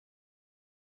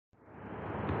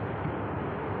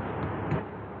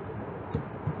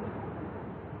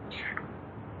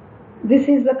This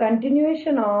is the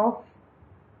continuation of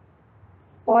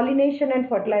pollination and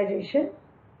fertilization.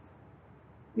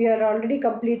 We have already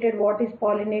completed what is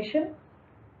pollination,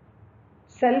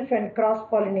 self and cross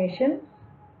pollination.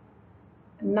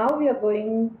 Now we are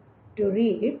going to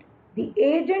read the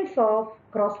agents of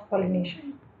cross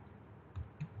pollination.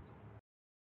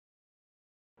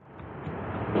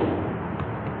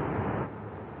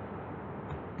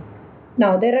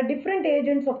 Now there are different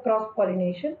agents of cross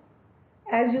pollination.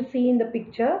 As you see in the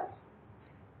picture,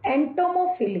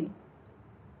 entomophily.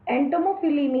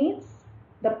 Entomophily means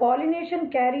the pollination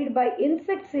carried by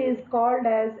insects is called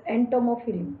as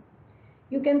entomophily.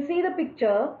 You can see the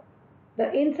picture.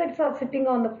 The insects are sitting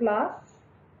on the flowers.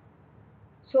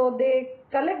 So they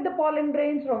collect the pollen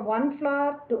grains from one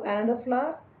flower to another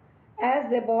flower, as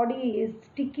their body is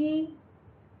sticky,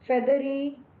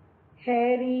 feathery,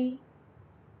 hairy,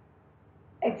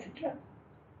 etc.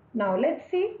 Now let's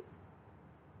see.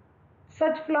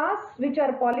 Such flowers which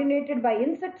are pollinated by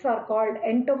insects are called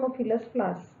entomophilous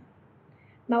flowers.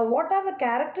 Now what are the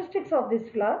characteristics of these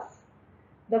flowers?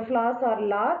 The flowers are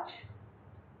large,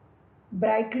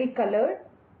 brightly colored.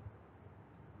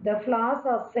 The flowers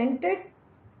are scented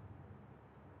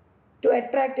to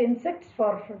attract insects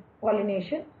for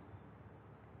pollination.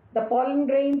 The pollen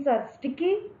grains are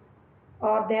sticky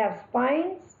or they have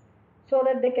spines so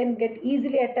that they can get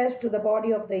easily attached to the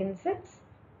body of the insects,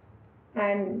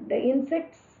 and the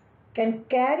insects can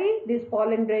carry these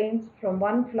pollen grains from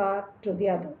one flower to the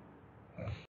other.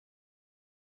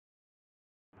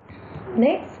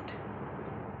 Next,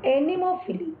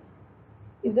 anemophily.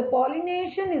 If the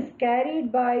pollination is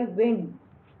carried by wind,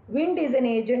 wind is an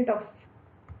agent of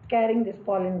carrying these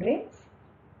pollen grains.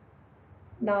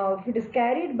 Now, if it is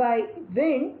carried by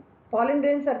wind, pollen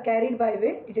grains are carried by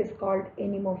wind, it is called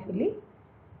anemophily.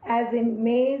 As in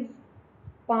maize,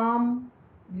 palm,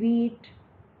 wheat,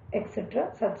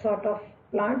 etc. Such sort of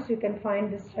plants, you can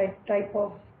find this type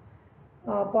of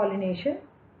pollination.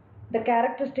 The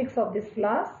characteristics of these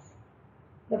flowers.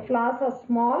 The flowers are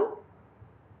small.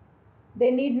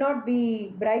 They need not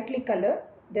be brightly colored.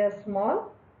 They are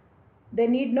small. They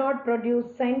need not produce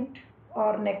scent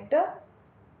or nectar.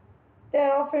 They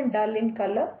are often dull in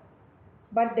color,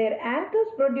 but their anthers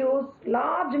produce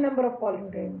large number of pollen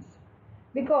grains,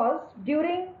 because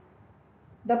during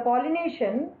the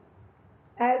pollination,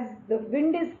 as the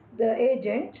wind is the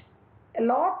agent, a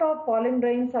lot of pollen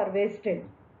grains are wasted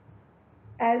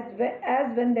as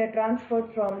when they are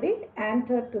transferred from the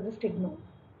anther to the stigma.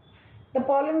 The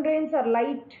pollen grains are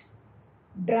light,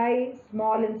 dry,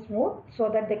 small and smooth, so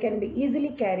that they can be easily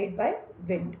carried by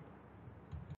wind.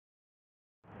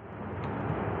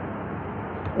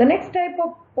 The next type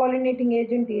of pollinating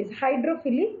agent is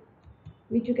hydrophily,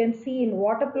 which you can see in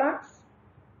water plants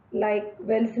like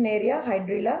Welsonaria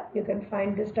hydrilla. You can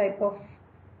find this type of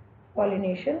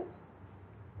pollination.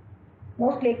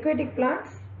 Mostly aquatic plants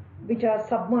which are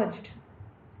submerged.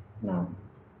 Now,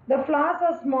 the flowers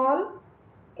are small,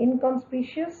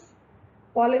 inconspicuous.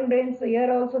 Pollen grains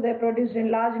here also they are produced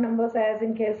in large numbers, as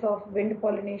in case of wind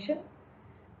pollination.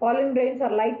 Pollen grains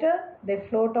are lighter, they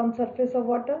float on surface of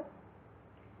water.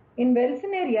 In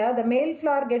Welsonaria, the male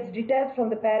flower gets detached from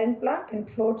the parent plant and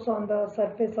floats on the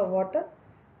surface of water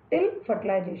till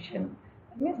fertilization.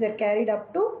 That means they are carried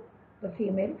up to the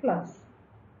female flowers.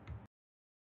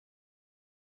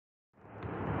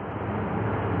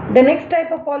 The next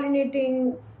type of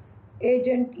pollinating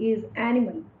agent is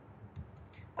animal.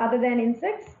 Other than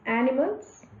insects,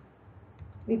 animals,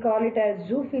 we call it as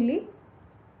zoophily,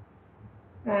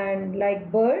 and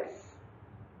like birds,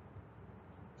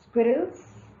 squirrels.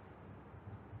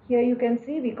 Here you can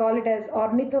see we call it as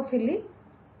ornithophily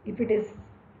if it is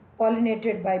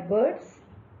pollinated by birds.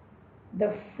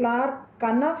 The flower,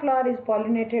 kanna flower, is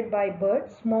pollinated by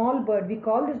birds, small bird. We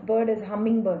call this bird as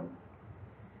hummingbird.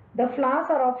 The flowers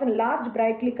are often large,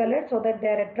 brightly colored, so that they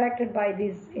are attracted by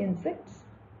these insects.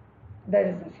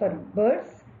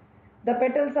 Birds. The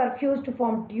petals are fused to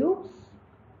form tubes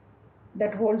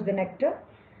that holds the nectar.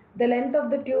 The length of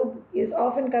the tube is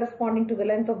often corresponding to the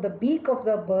length of the beak of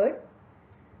the bird.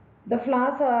 The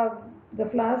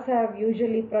flowers have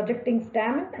usually projecting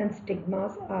stamen and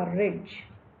stigmas are ridge.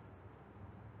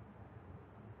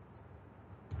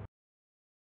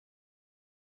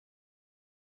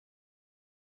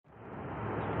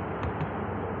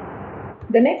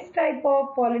 The next type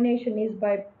of pollination is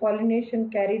by pollination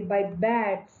carried by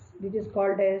bats, which is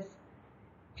called as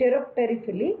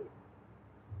chiropterophily.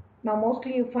 Now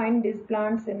mostly you find these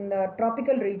plants in the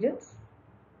tropical regions.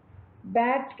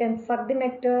 Bat can suck the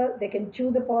nectar, they can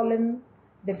chew the pollen,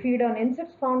 they feed on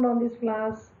insects found on these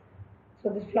flowers.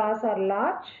 So these flowers are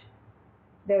large,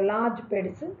 they have large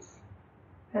pedicels.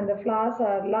 and the flowers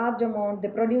are large amount, they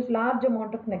produce large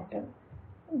amount of nectar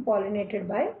pollinated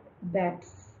by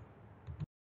bats.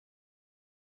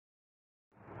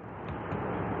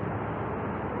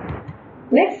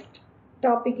 Next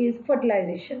topic is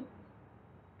fertilization.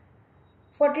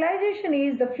 Fertilization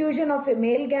is the fusion of a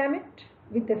male gamete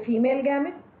with a female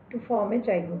gamete to form a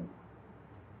zygote.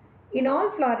 In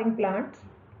all flowering plants,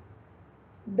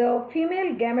 the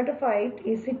female gametophyte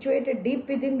is situated deep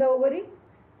within the ovary,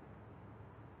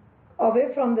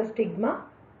 away from the stigma.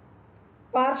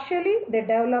 Partially, they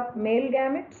develop male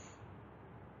gametes.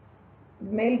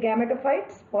 Male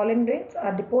gametophytes, pollen grains,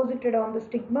 are deposited on the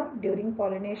stigma during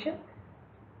pollination.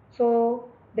 So,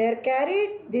 they are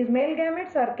carried, these male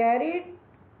gametes are carried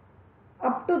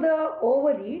up to the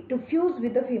ovary to fuse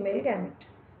with the female gamete.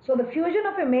 So, the fusion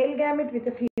of a male gamete with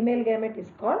a female gamete is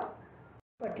called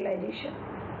fertilization.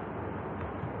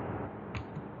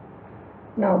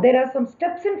 Now, there are some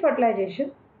steps in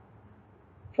fertilization.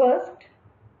 First,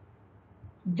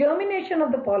 germination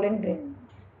of the pollen grain.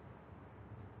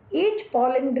 Each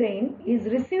pollen grain is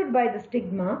received by the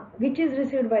stigma, which is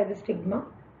received by the stigma.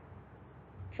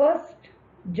 First,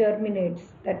 germinates.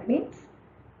 That means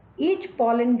each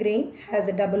pollen grain has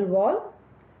a double wall.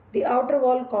 The outer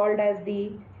wall called as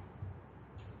the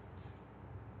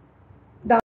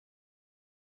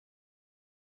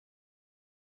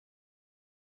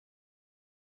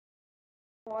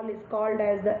wall is called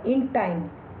as the intine.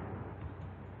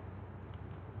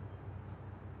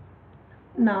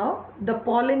 Now, the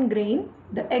pollen grain,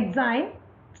 the exine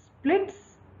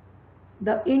splits,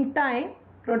 the intine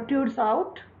protrudes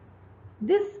out.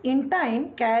 This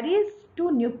intine carries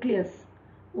two nucleus.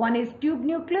 One is tube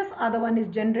nucleus, other one is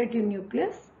generative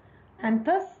nucleus, and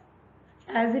thus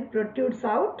as it protrudes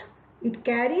out, it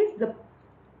carries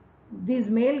these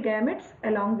male gametes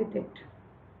along with it.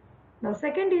 Now,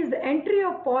 second is the entry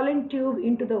of pollen tube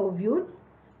into the ovule.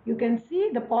 You can see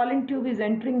the pollen tube is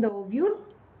entering the ovule.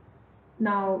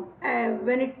 Now,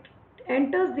 when it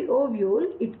enters the ovule,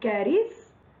 it carries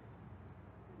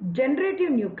generative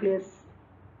nucleus.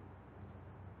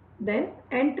 Then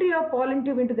entry of pollen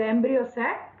tube into the embryo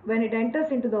sac. When it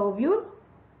enters into the ovule,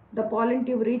 the pollen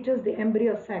tube reaches the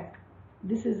embryo sac.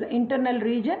 This is the internal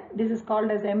region. This is called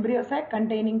as embryo sac,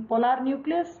 containing polar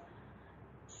nucleus,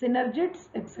 synergids,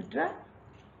 etc.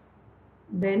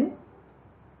 Then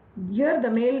here the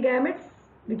male gametes,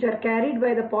 which are carried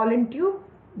by the pollen tube,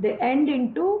 they end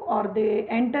into or they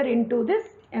enter into this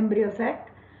embryo sac,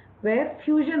 where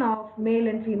fusion of male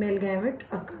and female gamete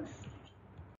occurs.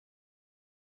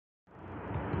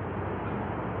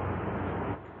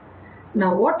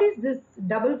 Now, what is this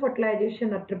double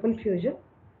fertilization or triple fusion?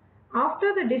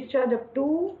 After the discharge of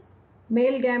two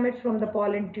male gametes from the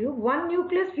pollen tube, one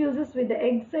nucleus fuses with the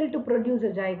egg cell to produce a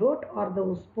zygote or the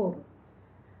oospore,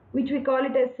 which we call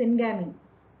it as syngamy.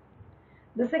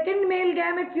 The second male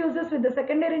gamete fuses with the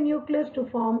secondary nucleus to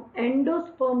form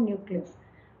endosperm nucleus.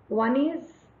 One is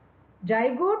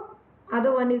zygote,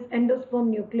 other one is endosperm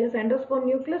nucleus. Endosperm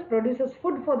nucleus produces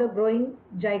food for the growing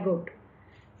zygote.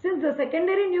 Since the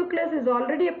secondary nucleus is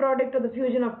already a product of the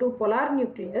fusion of two polar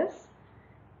nucleus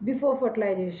before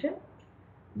fertilization,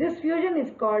 this fusion is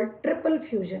called triple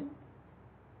fusion.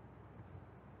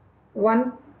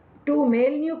 Two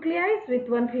male nuclei with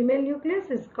one female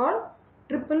nucleus is called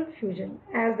triple fusion.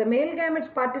 As the male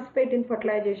gametes participate in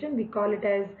fertilization, we call it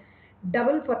as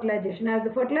double fertilization. As the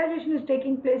fertilization is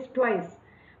taking place twice,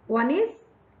 one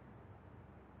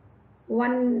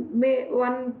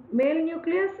male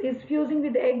nucleus is fusing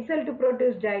with the egg cell to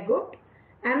produce zygote,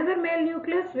 another male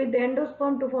nucleus with the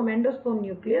endosperm to form endosperm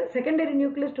nucleus, secondary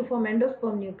nucleus to form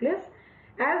endosperm nucleus.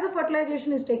 As the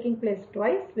fertilization is taking place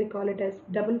twice, we call it as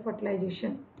double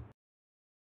fertilization.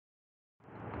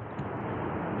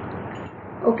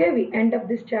 Okay, we end up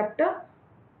this chapter.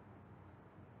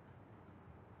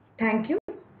 Thank you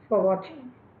for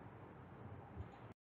watching.